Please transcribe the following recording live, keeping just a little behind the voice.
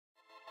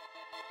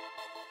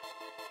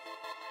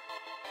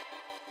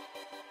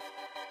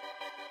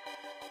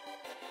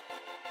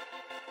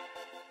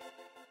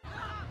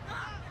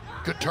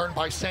Good turn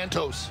by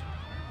Santos.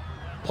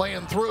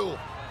 Playing through.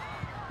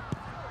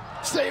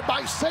 Saved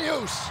by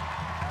Ceus.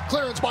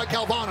 Clearance by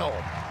Calvano.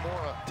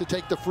 To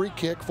take the free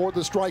kick for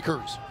the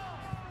strikers.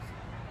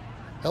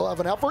 He'll have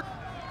an effort.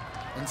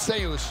 And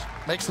Ceus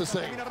makes the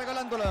save.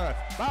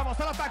 Vamos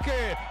al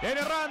ataque. En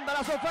Randa,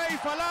 la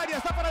Sofeifa, al área,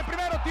 está para el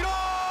primero. Tiró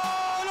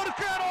el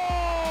arquero.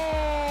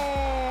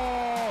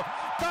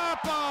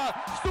 Tapa.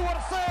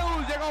 Steward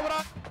Ceus. Llegó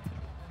Bravo.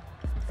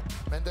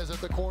 Mendes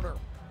at the corner.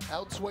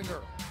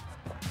 Outswinger.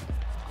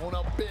 Going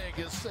up big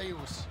is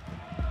Ceus.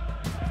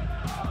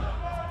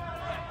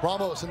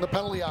 Ramos in the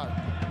penalty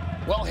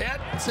area. Well hit.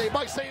 Saved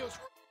by Ceus.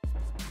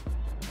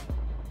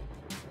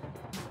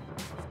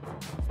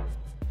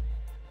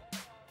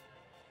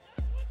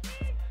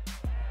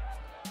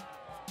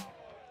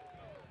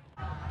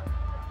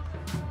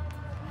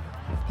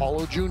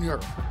 Paulo Jr.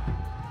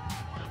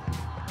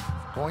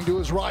 going to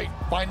his right,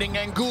 finding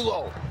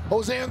Angulo.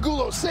 Jose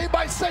Angulo, saved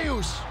by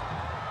Ceus.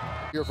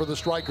 Here for the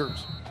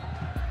strikers.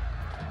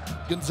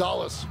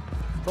 Gonzalez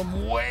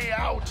from way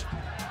out.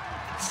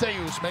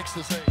 Ceus makes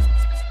the save.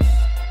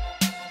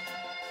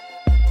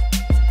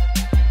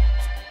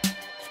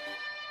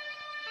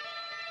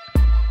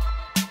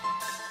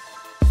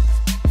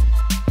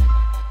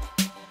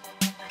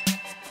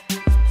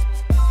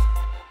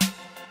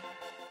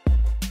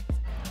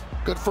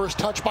 Good first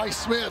touch by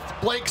Smith.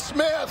 Blake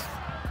Smith.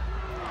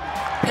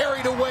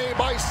 Parried away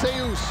by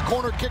Ceus.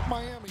 Corner kick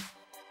Miami.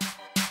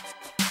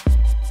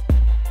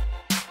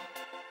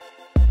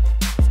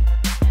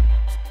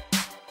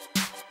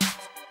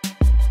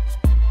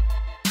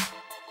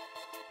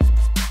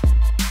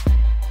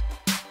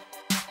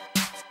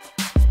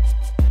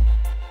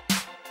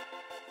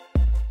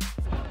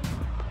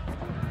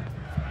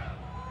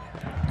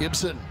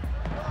 Gibson.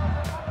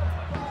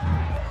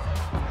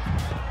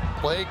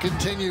 Play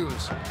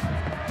continues.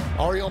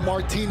 Ariel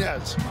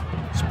Martinez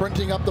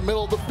sprinting up the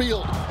middle of the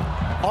field.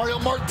 Ariel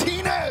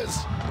Martinez!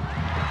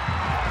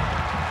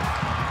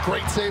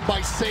 Great save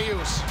by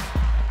Ceus.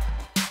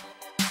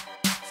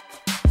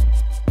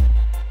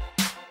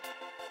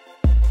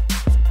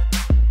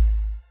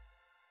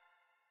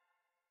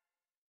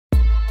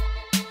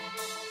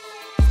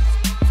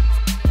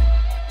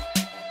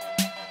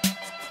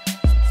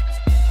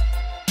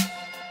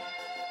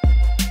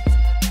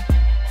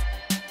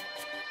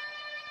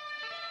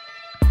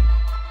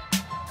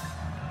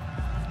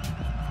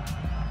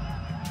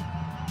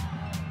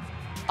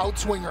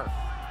 Outswinger.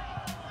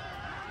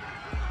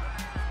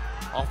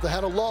 Off the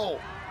head of Lowe.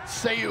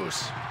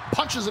 Ceus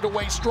punches it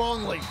away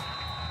strongly.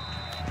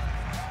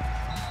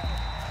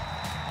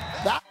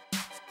 That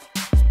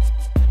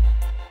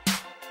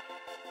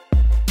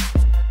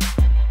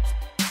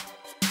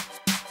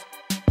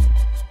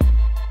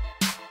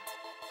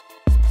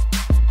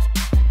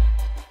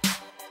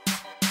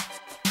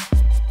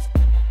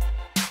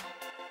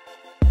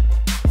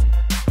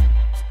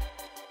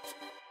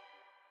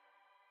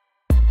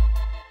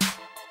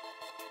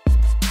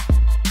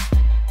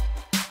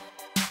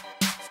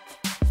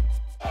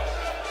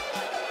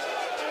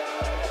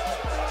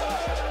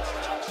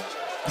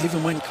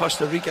even when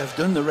Costa Rica have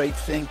done the right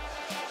thing.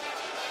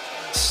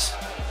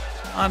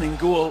 And in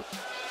goal,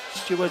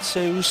 Steward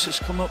Ceus has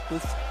come up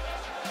with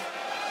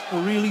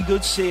really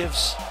good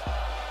saves.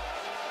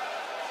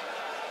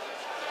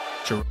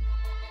 Sure.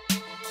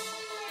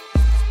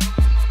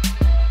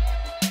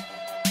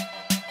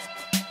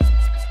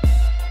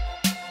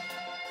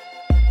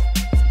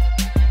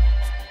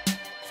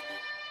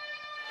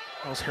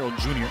 Harold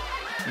Jr.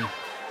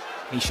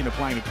 Nation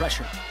applying the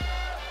pressure.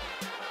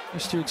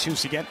 There's Steward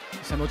Ceus again.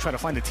 So they'll try to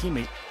find a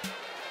teammate.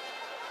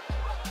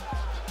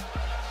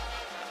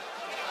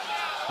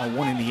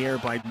 One in the air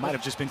by might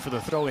have just been for the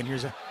throw, and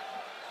here's a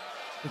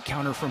good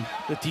counter from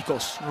the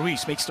Ticos.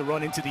 Ruiz makes the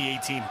run into the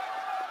 18.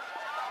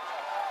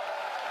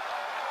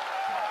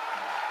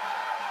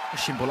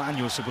 Christian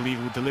Bolaños, I believe,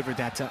 who delivered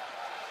that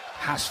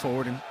pass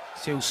forward, and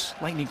Ceus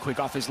lightning quick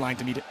off his line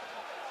to meet it.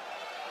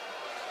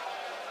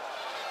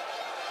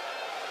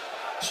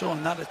 So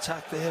on that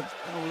attack there,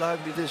 how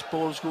lively this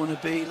ball's going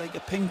to be, like a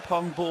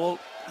ping-pong ball,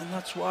 and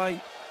that's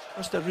why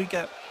Costa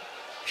Rica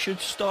should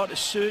start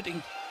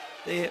asserting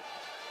their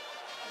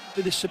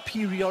bit of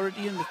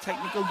superiority in the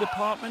technical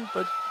department,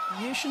 but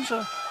nations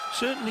are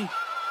certainly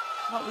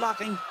not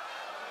lacking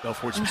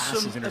in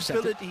some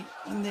ability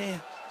when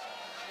they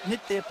knit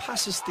their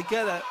passes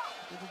together.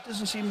 But it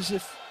doesn't seem as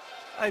if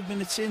 5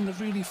 minutes in they've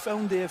really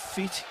found their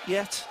feet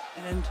yet,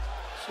 and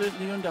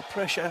certainly under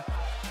pressure,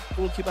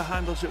 goalkeeper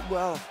handles it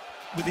well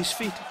with his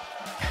feet.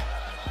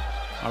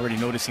 Already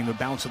noticing the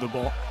bounce of the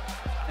ball.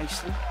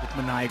 Nicely. With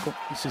Maniacal.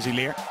 This is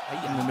Hilaire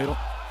in the middle.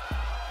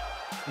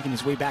 Making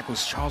his way back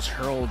was Charles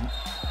Harold.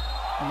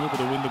 Unable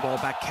to win the ball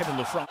back, Kevin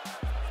Lafront.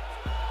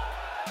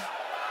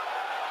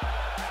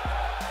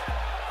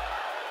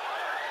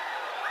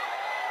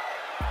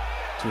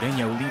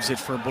 Tureña leaves it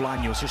for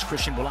Bolaños. Here's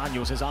Christian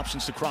Bolaños, has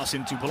options to cross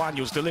into.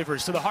 Bolaños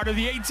delivers to the heart of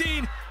the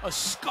 18. A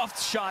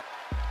scuffed shot.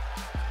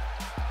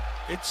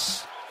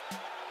 It's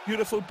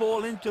beautiful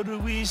ball into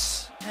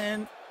Ruiz,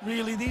 and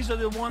Really, these are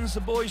the ones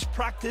the boys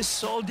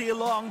practice all day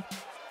long,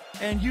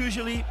 and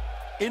usually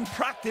in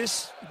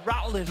practice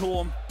rattle it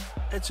home.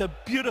 It's a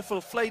beautiful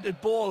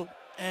flighted ball,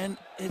 and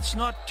it's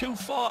not too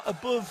far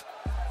above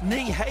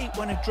knee height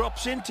when it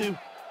drops into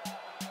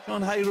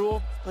on high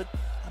row, but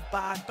a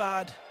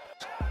bad.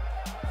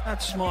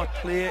 That's smart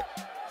play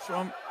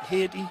from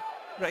Haiti,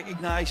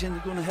 recognising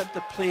they're going to have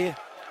to play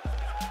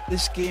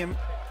this game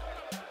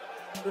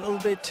a little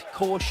bit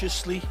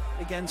cautiously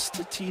against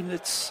a team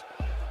that's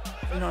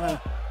been on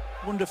a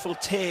wonderful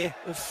tear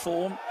of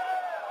form.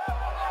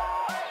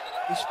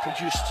 He's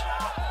produced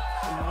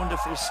some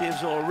wonderful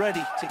saves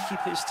already to keep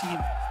his team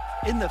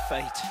in the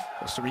fight.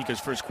 Costa Rica's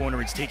first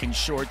corner, it's taken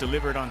short,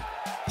 delivered on,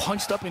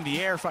 punched up in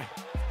the air by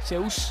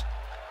Ceus.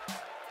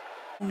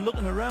 I'm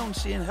looking around,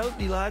 saying, help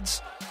me,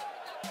 lads.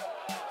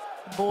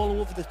 The ball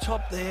over the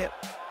top there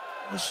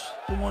was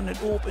the one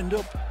that opened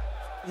up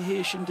the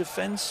Haitian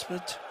defence,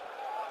 but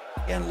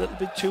again, a little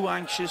bit too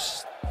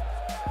anxious.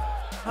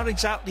 Not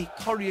exactly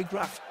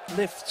choreographed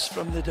lifts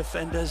from the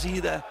defenders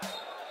either.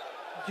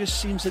 It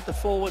just seems that the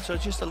forwards are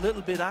just a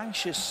little bit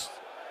anxious.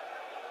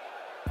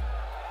 A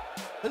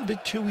little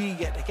bit too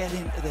eager to get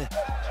into the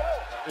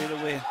straight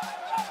away.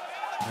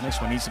 The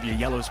next one needs to be a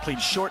yellow. It's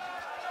played short.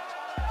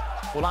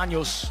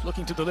 Bolaños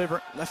looking to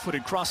deliver.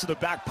 Left-footed cross to the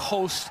back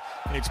post,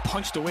 and it's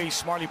punched away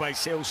smartly by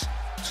Ceus.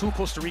 Two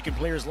Costa Rican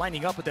players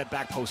lining up at that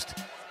back post.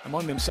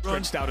 Among them,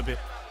 stretched out a bit.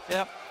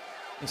 Yep.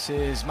 This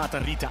is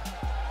Matarrita.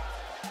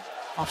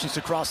 Options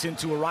to cross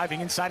into,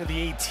 arriving inside of the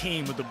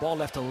 18, with the ball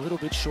left a little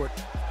bit short.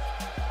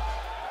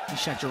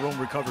 Ishak Jerome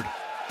recovered.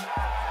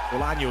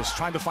 Bolaños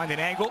trying to find an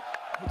angle.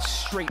 It's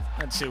straight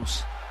at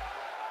Ceus.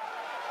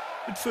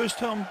 Good first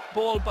time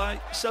ball by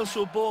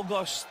Celso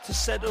Burgos to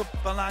set up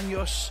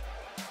Bolaños.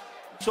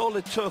 That's all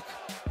it took.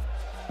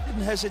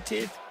 Didn't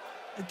hesitate.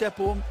 A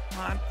Deportivo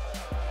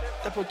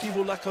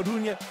La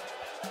Coruña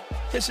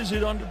kisses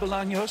it on to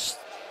Bolaños.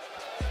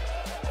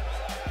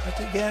 But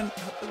again,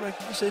 the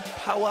requisite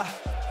power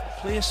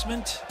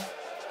placement.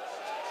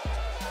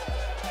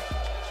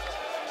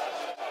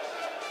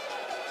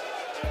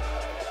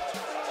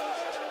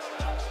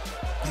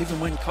 Even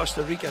when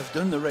Costa Rica have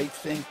done the right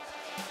thing,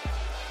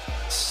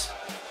 it's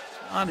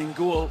man in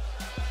goal.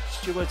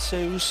 Steward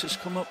Ceus has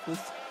come up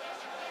with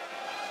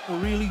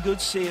really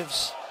good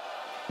saves.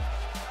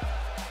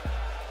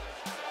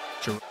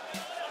 Sure.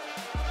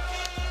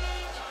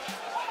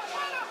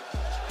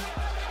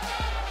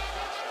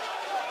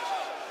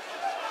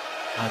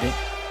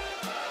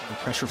 The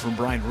pressure from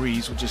Brian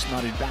Ruiz, which just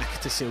nodded back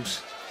to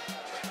Ceus.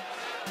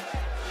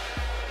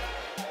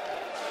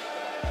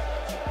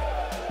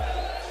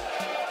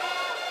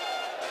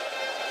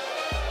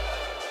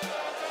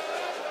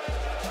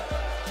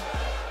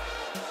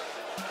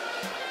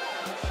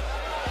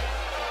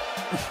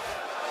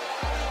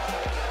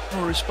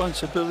 No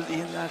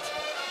responsibility in that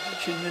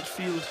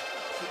midfield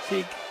to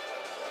take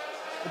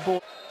the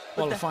ball.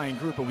 Qualifying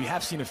group, but we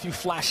have seen a few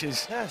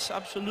flashes. Yes,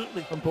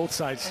 absolutely. On both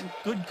sides. And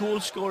good goal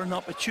scoring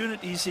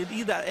opportunities at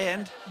either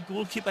end.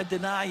 Goalkeeper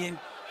denying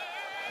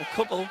a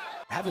couple.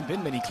 Haven't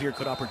been many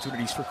clear-cut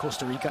opportunities for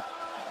Costa Rica.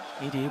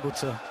 Maybe able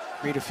to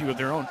create a few of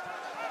their own.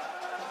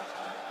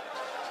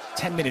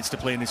 10 minutes to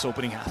play in this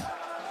opening half.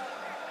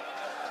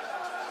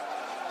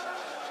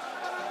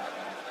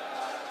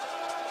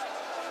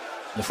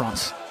 La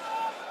France.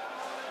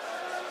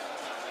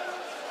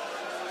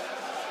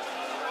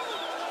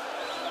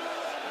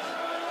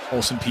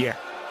 Olsen Pierre.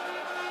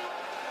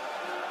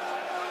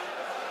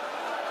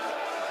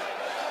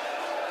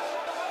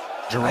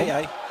 Jerome.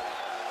 Aye.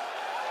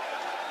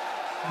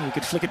 You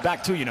could flick it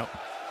back too, you know.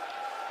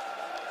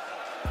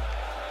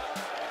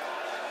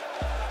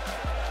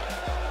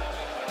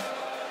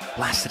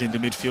 Blasted into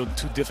midfield,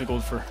 too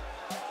difficult for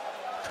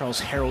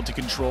Charles Harold to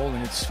control,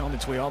 and it's found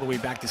its way all the way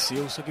back to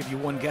Ceus. I'll give you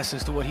one guess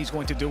as to what he's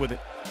going to do with it.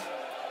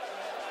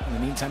 In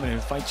the meantime, I'm going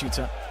to invite you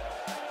to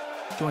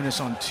join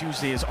us on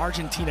Tuesday as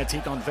Argentina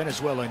take on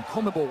Venezuela in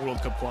CONMEBOL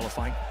World Cup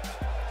qualifying.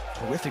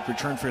 Terrific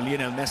return for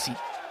Lionel Messi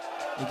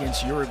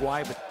against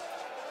Uruguay, but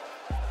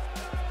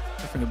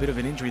suffering a bit of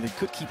an injury that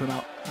could keep him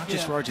out, not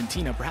just for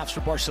Argentina, perhaps for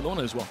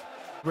Barcelona as well.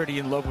 Already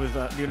in love with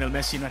Lionel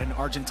Messi, not an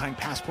Argentine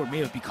passport, may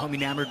have become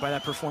enamored by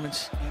that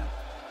performance.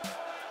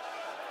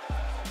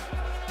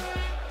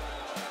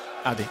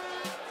 Ade.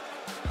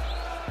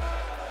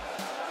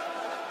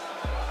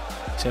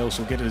 Ceus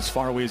will get it as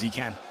far away as he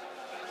can.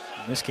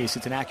 In this case,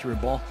 it's an accurate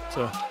ball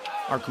to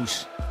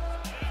Arcus.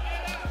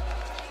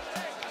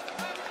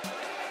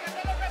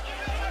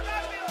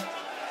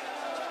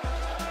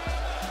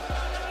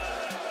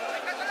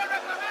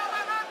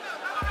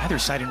 Neither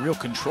side in real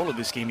control of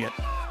this game yet.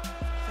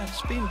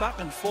 It's been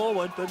back and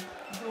forward, but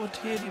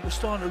Haiti was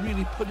starting to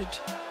really put it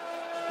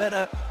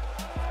better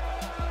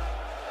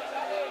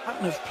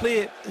pattern of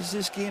play as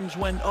this game's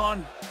went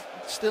on.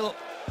 Still,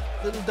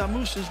 little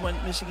Damusas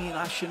went missing in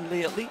action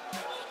lately.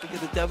 Speak of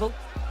the devil.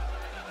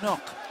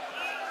 Knock.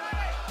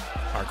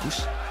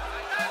 Arcus.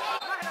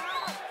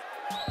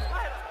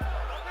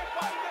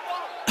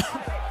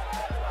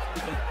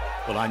 Excuse me.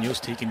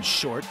 Bolaños taken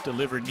short,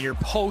 delivered near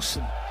post.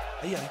 And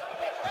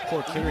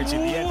Poor clearance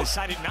in the end,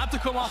 decided not to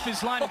come off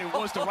his line, and it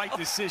was the right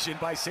decision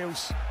by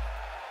Ceus.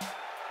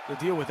 To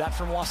deal with that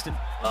from Waston.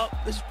 Well,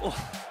 this ball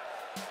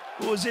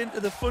goes into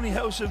the funny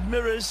house of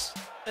mirrors,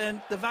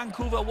 and the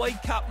Vancouver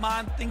Whitecap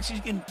man thinks he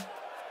can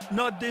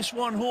nod this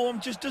one home,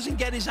 just doesn't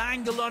get his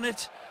angle on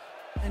it,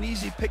 and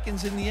easy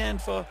pickings in the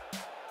end for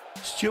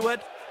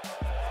Steward.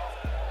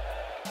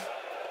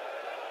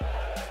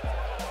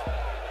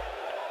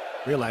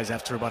 Realized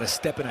after about a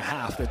step and a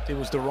half that it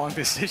was the wrong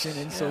decision,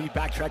 and so he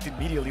backtracked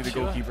immediately, the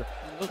goalkeeper.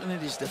 And looking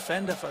at his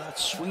defender for that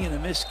swing and a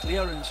miss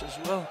clearance as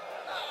well.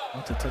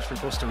 Not a touch for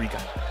Costa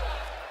Rica.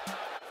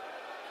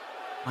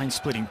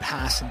 Line-splitting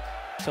pass, and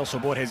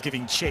Celso Borges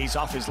giving chase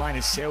off his line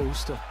as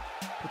Ceus to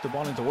put the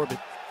ball into orbit.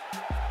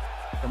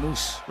 The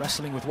Moose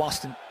wrestling with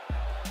Waston.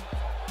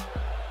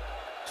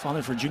 It's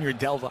falling for Junior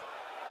Delva.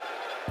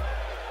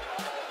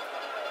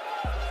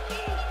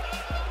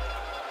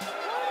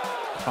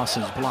 Cross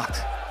is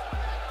blocked.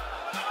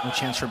 No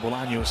chance for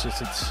Bolaños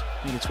as it's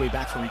made its way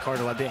back for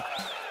Ricardo Ade.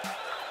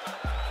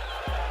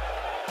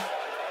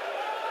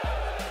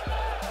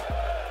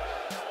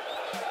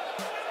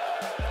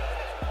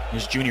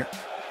 Here's Junior.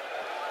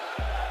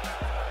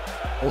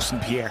 Olsen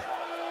Pierre.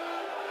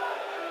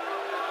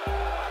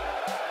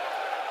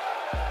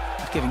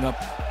 Not giving up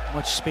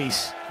much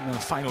space in the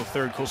final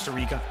third, Costa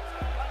Rica.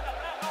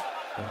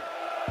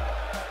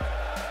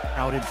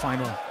 Crowded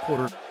final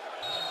quarter.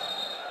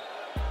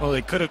 Well,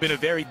 it could have been a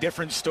very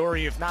different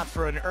story if not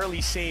for an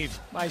early save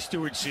by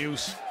Steward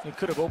Ceus. It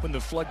could have opened the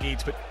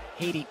floodgates, but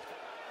Haiti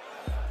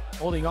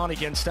holding on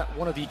against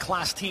one of the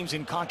class teams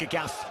in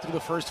CONCACAF through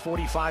the first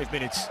 45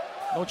 minutes.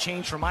 No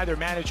change from either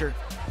manager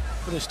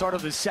for the start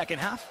of the second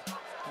half.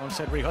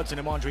 Alongside Ray Hudson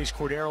and Andres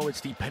Cordero, it's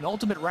the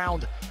penultimate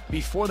round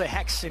before the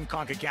Hex in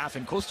CONCACAF,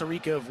 and Costa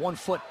Rica have 1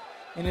 foot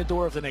in the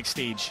door of the next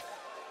stage.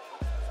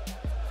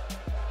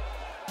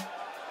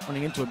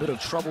 Running into a bit of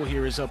trouble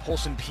here is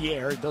Olsen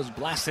Pierre. Does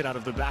blast it out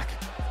of the back.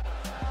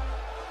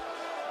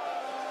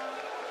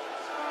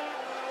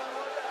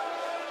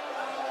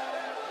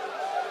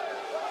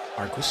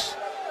 Arcus.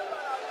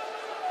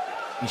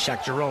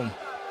 Ishak Jerome.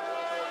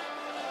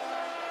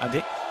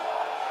 Ade.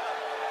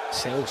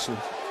 Ceus will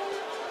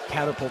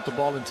catapult the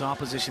ball into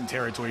opposition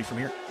territory from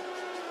here.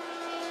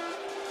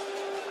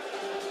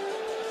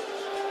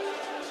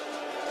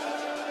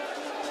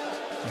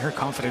 They're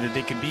confident that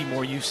they can be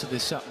more used to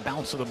this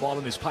bounce of the ball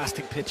in this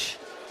plastic pitch.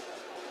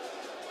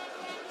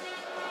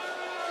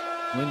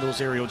 Win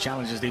those aerial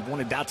challenges. They've won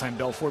at that time,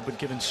 Belfort, but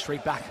given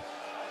straight back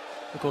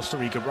to Costa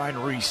Rica.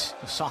 Brian Ruiz,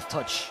 a soft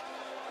touch.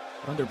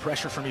 Under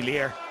pressure from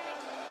Ilier.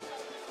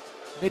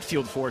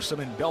 Midfield foursome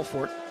in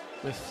Belfort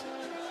with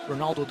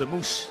Ronaldo de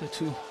Moose, the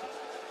two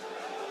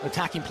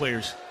attacking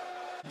players.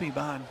 Big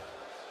man.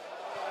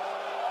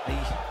 He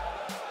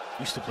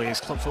used to play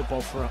his club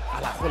football for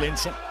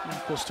Alajuelense in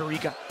Costa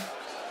Rica.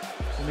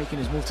 Making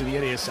his move to the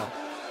ASL.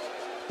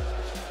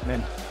 And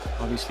then,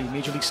 obviously,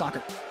 Major League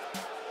Soccer.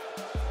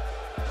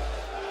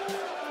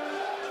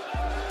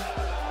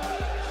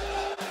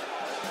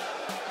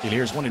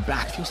 Ilier's won it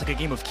back. Feels like a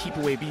game of keep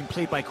away being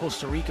played by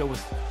Costa Rica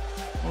with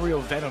no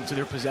real venom to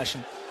their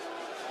possession.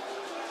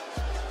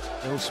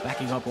 Those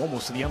backing up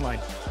almost to the end line.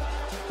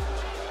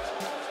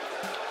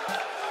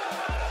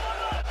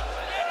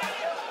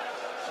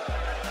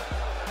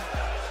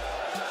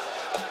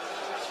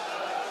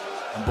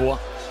 Boa.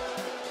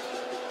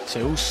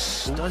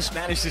 Ceus does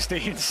manage to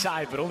stay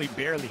inside, but only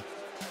barely.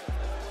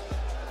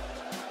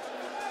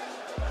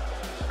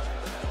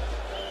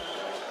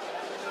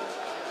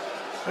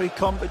 Very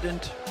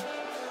competent.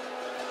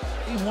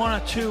 In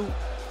 1 or 2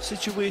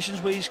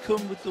 situations where he's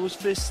come with those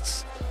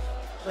fists,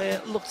 where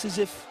it looks as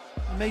if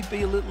he may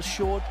be a little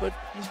short, but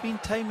he's been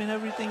timing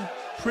everything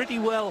pretty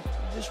well.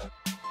 Just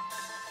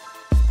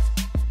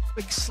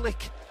quick,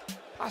 slick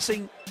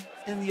passing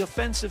in the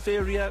offensive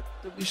area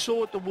that we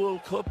saw at the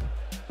World Cup,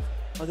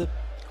 or the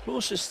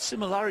closest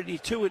similarity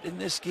to it in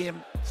this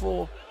game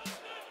for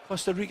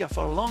Costa Rica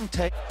for a long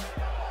time.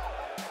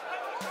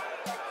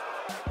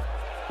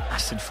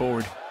 Passed it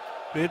forward.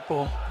 Great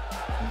ball.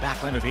 The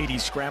backline of Haiti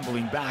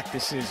scrambling back.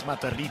 This is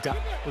Matarrita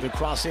with a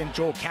cross in.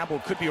 Joel Campbell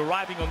could be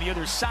arriving on the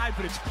other side,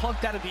 but it's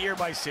plunked out of the air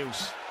by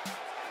Ceus.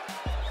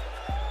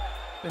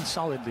 Been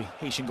solid, the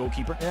Haitian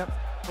goalkeeper. Yep,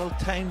 well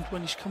timed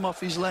when he's come off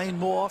his line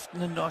more often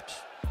than not.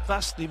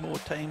 Vastly more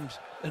times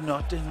than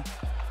not. And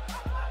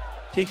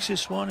takes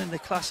this one in the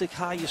classic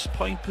highest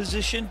point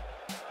position.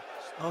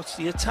 Starts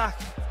the attack.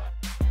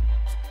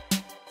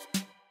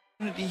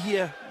 Opportunity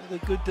here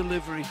with a good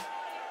delivery.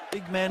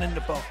 Big man in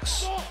the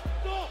box.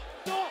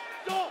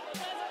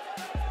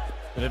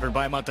 Delivered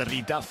by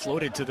Matarrita,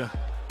 floated to the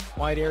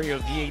wide area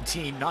of the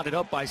 18, knotted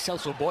up by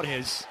Celso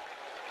Borges.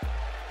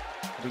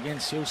 But again,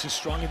 Ceus is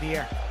strong in the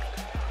air.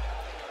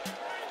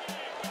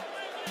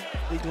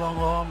 Big long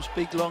arms,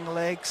 big long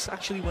legs.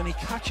 Actually, when he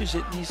catches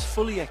it and he's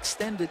fully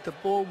extended, the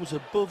ball was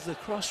above the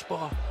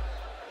crossbar.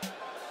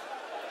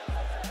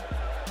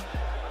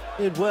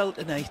 Did well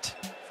tonight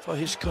for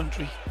his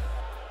country.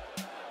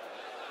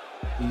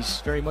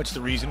 He's very much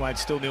the reason why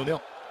it's still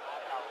 0-0.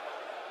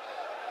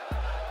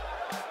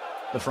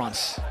 The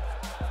France.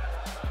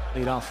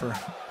 Laid off for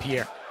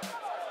Pierre.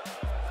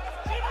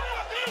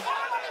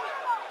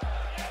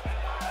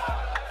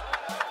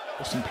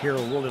 Austin Pierre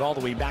will roll it all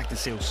the way back to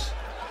Ceus.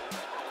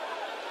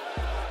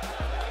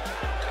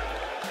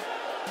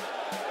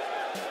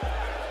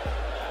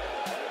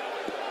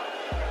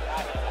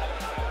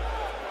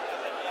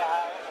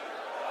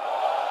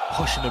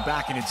 Pushing the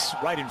back, and it's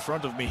right in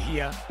front of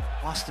Mejia.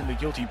 Austin, the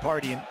guilty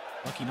party, and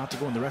lucky not to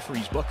go in the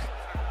referee's book.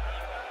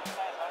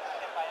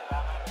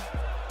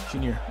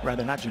 Junior,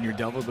 rather not Junior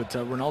Delva, but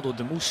Ronaldo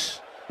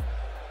Demus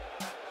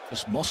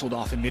just muscled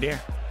off in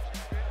midair.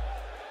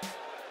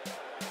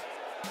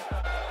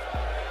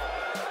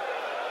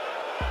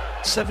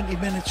 "70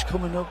 minutes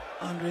coming up,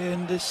 Andre,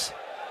 and this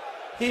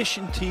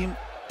Haitian team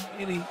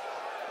really,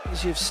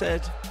 as you've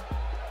said,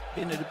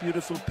 painted a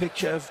beautiful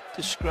picture of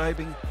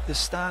describing the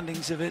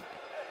standings of it.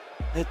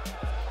 That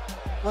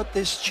got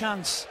this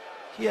chance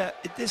here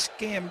at this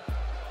game.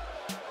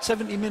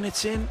 70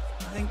 minutes in,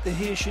 I think the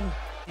Haitian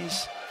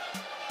is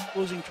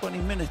closing 20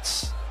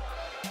 minutes.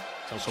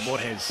 Celso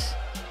Borges.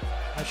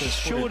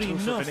 Sure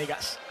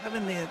enough,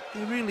 haven't they?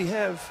 They really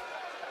have.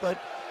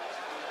 But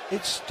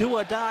it's do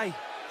or die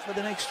for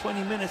the next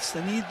 20 minutes.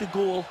 They need the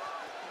goal.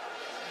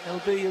 There'll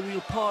be a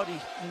real party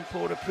in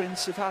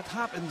Port-au-Prince if that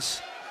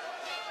happens.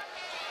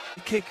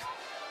 The kick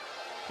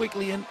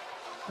quickly, and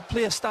the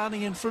player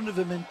standing in front of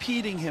him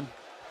impeding him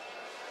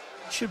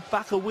should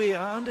back away.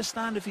 I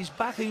understand if he's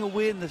backing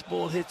away and this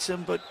ball hits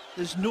him, but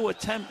there's no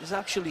attempt. There's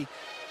actually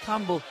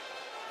Campbell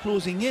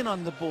closing in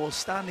on the ball,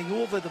 standing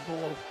over the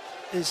ball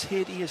as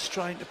Haiti is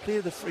trying to play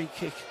the free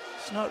kick.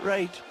 It's not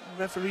right.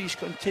 Referees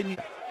continue.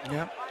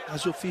 Yeah,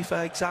 as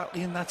FIFA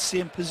exactly in that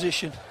same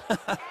position.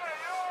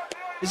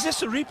 Is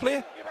this a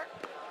replay?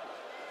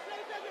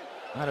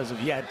 Not as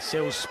of yet.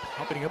 Ceus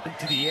hopping up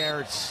into the air.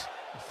 It's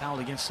a foul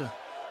against the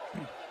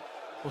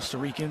Costa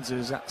Ricans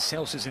as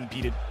Ceus is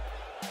impeded.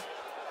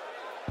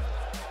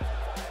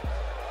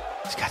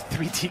 He's got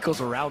 3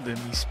 ticos around him.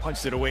 He's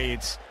punched it away.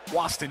 It's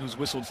Waston who's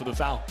whistled for the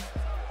foul.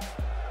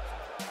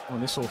 Well,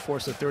 and this will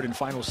force a third and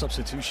final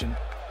substitution.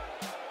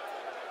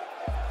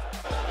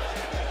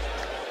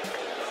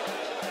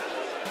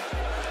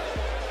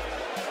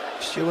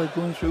 Steward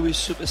going through his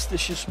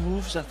superstitious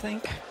moves, I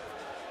think.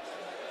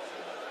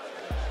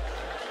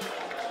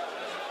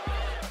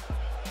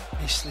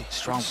 Nicely.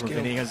 Strong for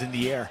Venegas in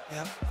the air.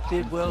 Yeah,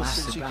 did well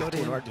since he got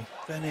in.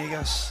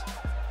 Venegas.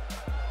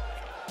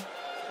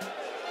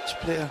 This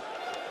player.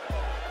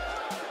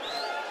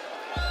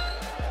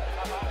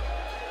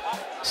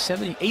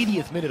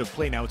 80th minute of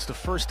play now. It's the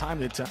first time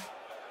that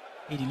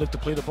Haiti looked to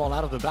play the ball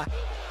out of the back.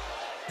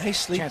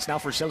 Nicely. Chance now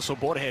for Celso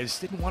Borges.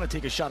 Didn't want to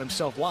take a shot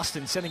himself.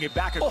 Waston sending it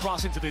back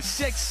across into the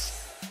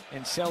 6.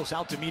 And Ceus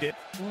out to meet it.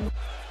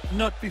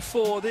 Not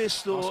before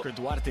this, though. Oscar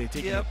Duarte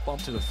taking a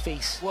bump to the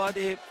face.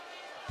 Duarte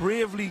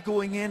bravely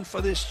going in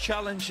for this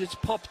challenge. It's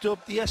popped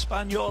up. The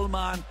Espanyol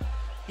man.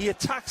 He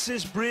attacks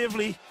this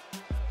bravely,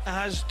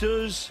 as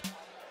does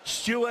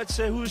Steward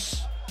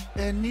Ceus.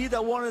 And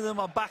neither one of them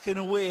are backing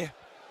away.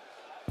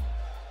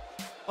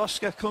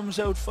 Oscar comes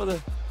out for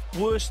the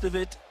worst of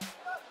it.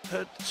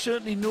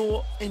 Certainly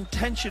no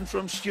intention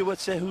from Steward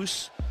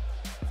Ceus.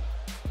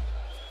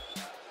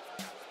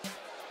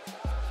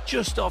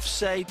 Just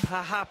offside,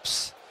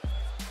 perhaps.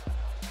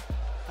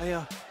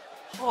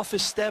 Half a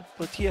step,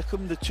 but here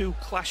come the 2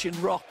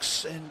 clashing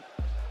rocks,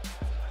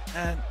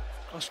 and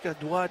Oscar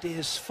Duarte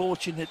is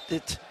fortunate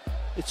that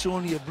it's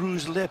only a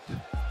bruised lip.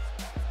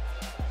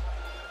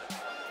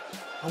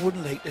 I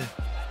wouldn't like to.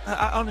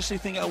 I honestly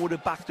think I would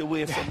have backed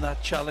away from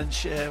that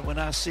challenge when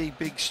I see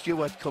Big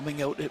Steward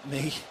coming out at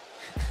me.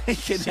 He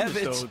can have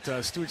it.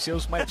 Steward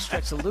Ceus might have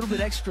stretched a little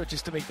bit extra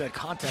just to make that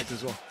contact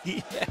as well.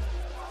 Yeah.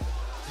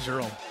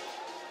 Jerome.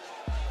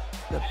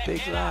 The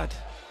big lad.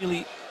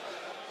 Really,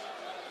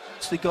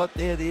 once they got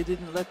there, they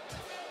didn't let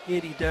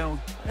Haiti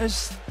down.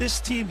 As this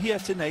team here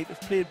tonight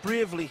have played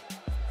bravely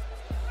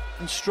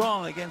and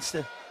strong against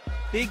a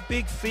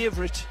big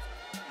favourite.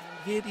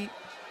 Haiti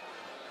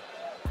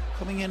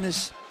coming in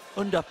as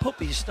under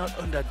puppies, not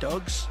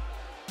underdogs,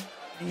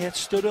 and yet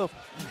stood up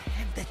and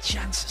had the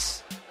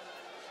chances.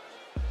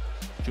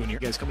 Junior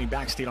guys coming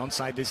back, stayed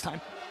onside this time.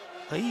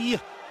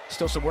 Aye.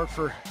 Still some work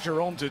for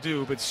Jerome to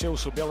do, but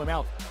Ceus will bail him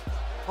out.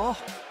 Oh.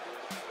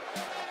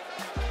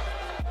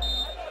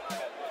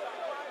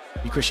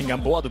 Be Christian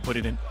Gamboa to put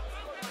it in.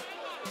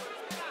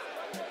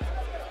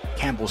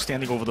 Campbell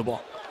standing over the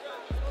ball.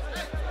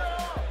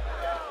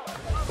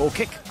 Goal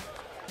kick.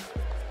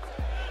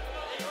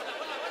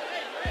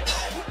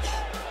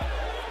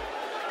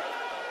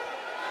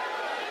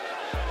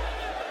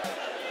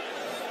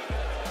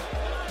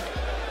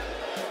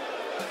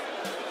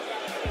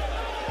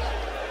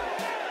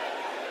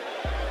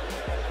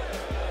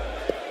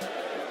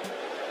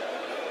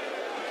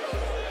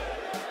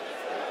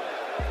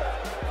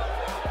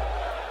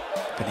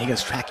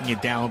 Venegas tracking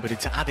it down, but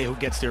it's Ade who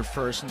gets there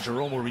first, and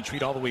Jerome will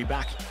retreat all the way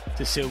back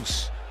to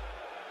Ceus.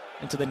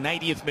 Into the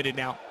 90th minute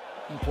now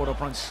in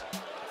Port-au-Prince.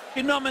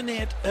 You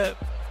nominate a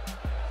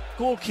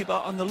goalkeeper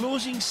on the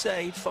losing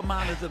side for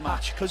man of the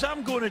match, because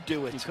I'm going to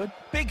do it. You could.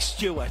 Big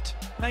Stewart,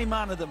 my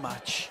man of the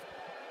match.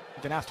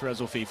 Then after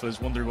Azofeifa's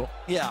wonder goal.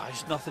 Yeah,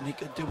 there's nothing he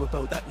could do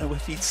about that. Now,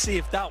 if he'd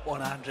saved that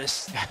one,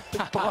 Andres,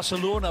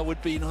 Barcelona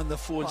would be on the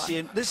phone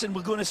saying, listen,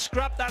 we're going to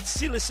scrap that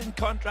Ceus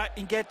contract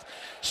and get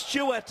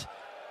Steward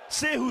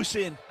Ceus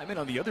in. I mean,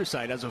 on the other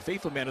side,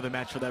 Azofeifa man of the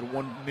match for that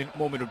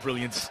moment of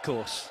brilliance. Of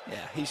course,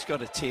 yeah, he's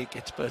got to take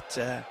it,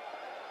 but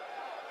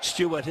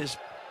Steward has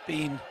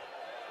been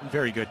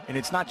very good. And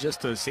it's not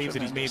just the saves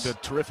that he's made, the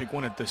terrific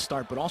one at the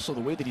start, but also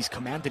the way that he's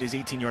commanded his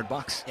 18-yard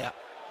box. Yeah.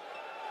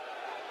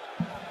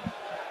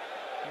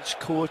 His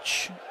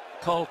coach,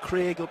 Carl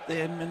Craig up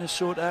there in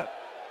Minnesota,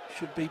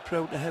 should be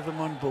proud to have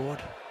him on board.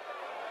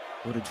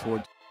 Voted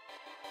for